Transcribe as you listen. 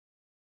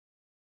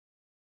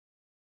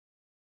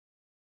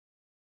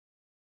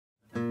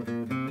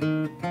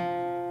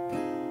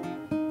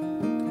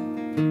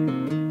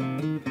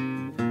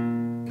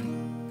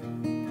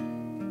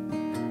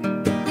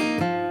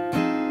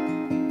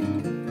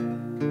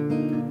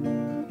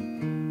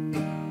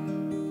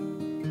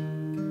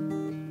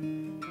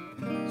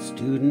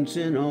Students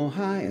in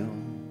Ohio,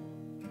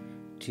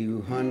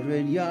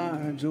 200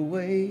 yards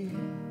away,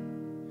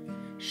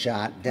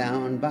 shot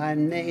down by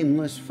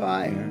nameless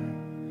fire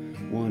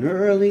one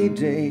early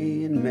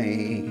day in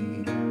May.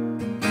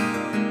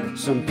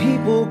 Some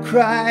people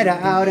cried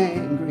out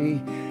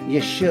angry, you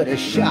should have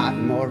shot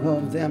more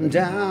of them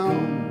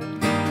down.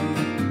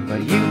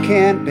 But you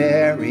can't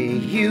bury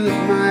youth,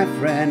 my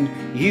friend,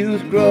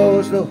 youth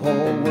grows the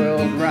whole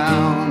world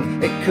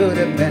round. It could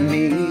have been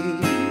me,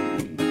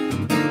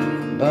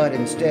 but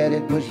instead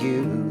it was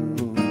you.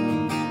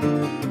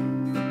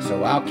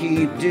 So I'll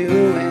keep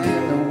doing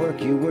the work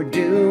you were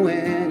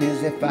doing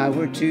as if I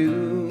were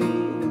too.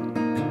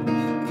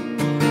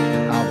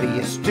 I'll be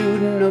a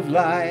student of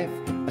life,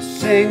 a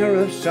singer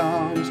of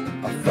songs,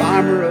 a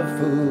farmer of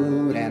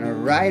food, and a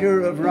writer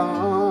of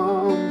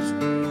wrongs.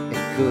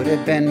 It could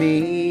have been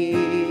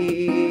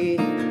me,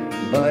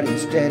 but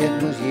instead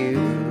it was you.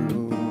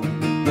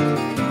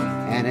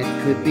 And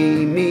it could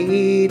be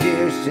me,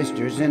 dear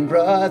sisters and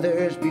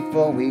brothers,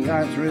 before we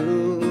are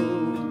through.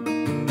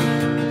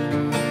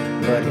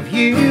 But if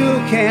you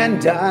can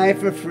die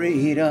for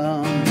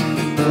freedom,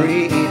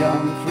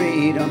 freedom,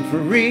 freedom,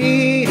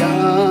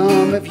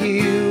 freedom, if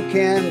you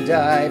can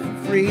die for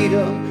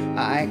freedom,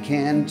 I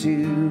can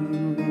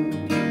too.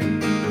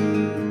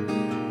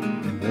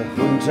 The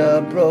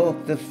junta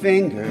broke the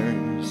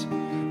fingers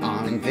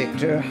on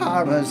Victor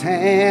Jara's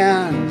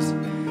hands.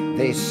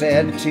 They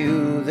said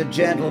to the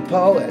gentle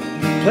poet,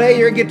 play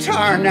your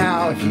guitar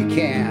now if you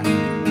can.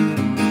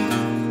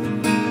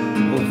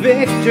 Well,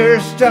 Victor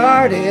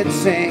started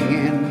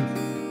singing,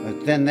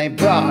 but then they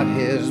brought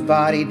his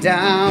body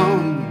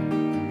down.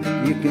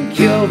 You can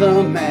kill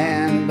the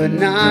man, but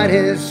not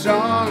his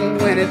song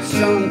when it's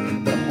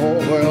sung the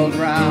whole world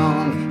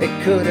round. It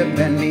could have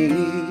been me,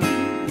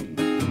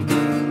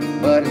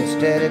 but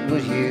instead it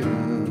was you.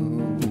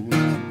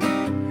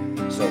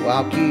 So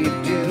I'll keep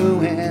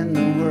doing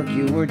the work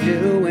you were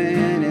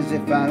doing as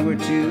if I were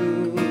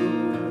too.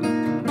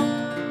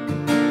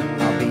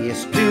 I'll be a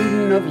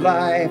student of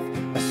life,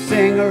 a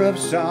singer of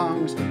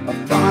songs, a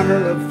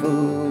farmer of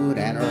food,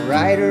 and a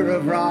writer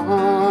of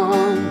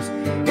wrongs.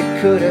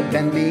 It could have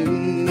been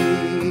me,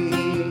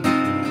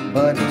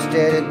 but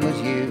instead it was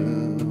you.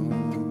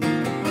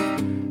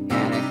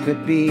 And it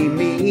could be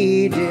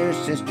me, dear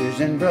sisters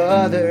and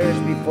brothers,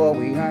 before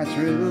we are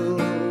through.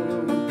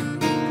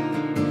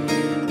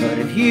 But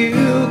if you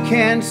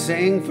can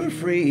sing for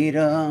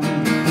freedom,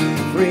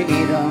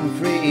 freedom,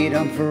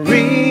 freedom,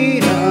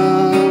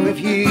 freedom, if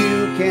you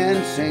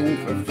can sing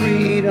for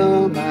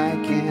freedom, I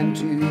can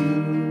too.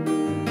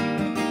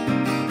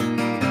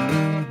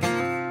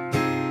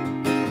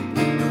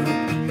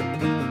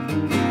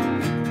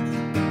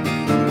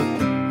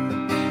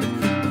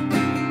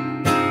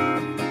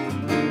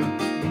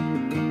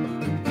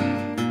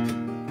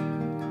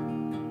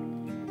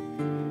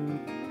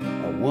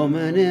 A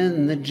woman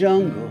in the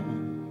jungle,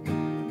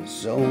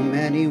 so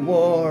many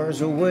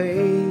wars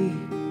away,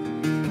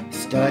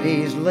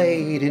 studies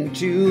late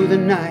into the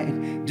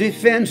night,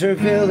 defends her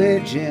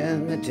village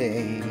in the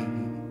day.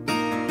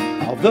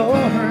 Although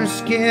her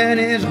skin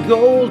is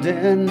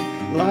golden,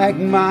 like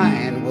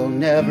mine will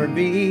never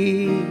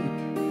be,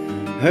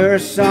 her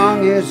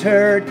song is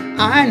heard,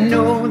 I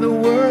know the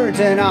words,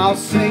 and I'll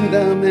sing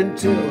them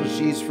until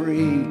she's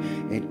free.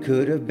 It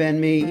could have been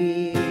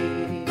me,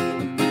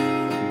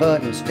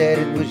 but instead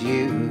it was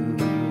you.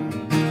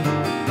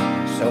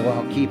 So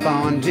I'll keep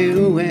on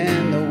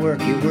doing the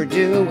work you were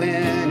doing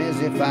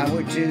as if I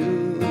were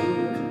too.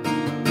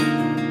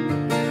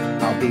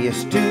 I'll be a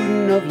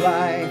student of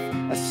life,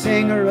 a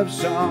singer of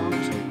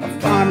songs, a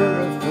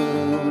farmer of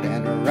food,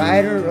 and a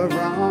writer of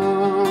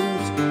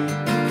wrongs.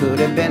 It could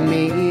have been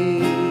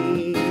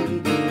me,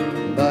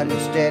 but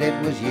instead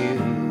it was you.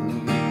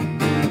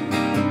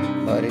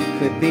 But it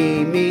could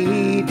be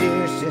me,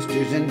 dear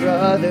sisters and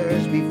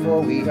brothers,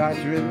 before we are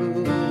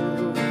through.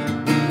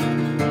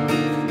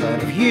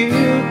 But if you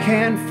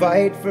can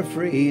fight for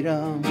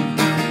freedom,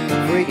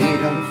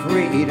 freedom,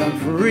 freedom,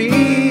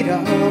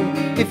 freedom,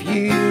 if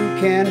you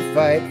can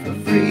fight for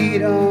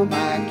freedom,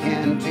 I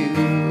can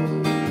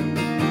too.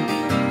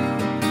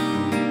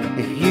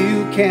 If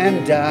you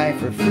can die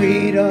for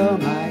freedom,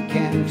 I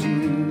can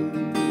too.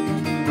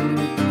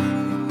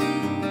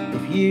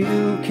 If you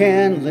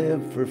can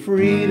live for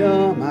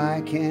freedom,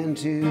 I can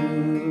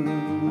too.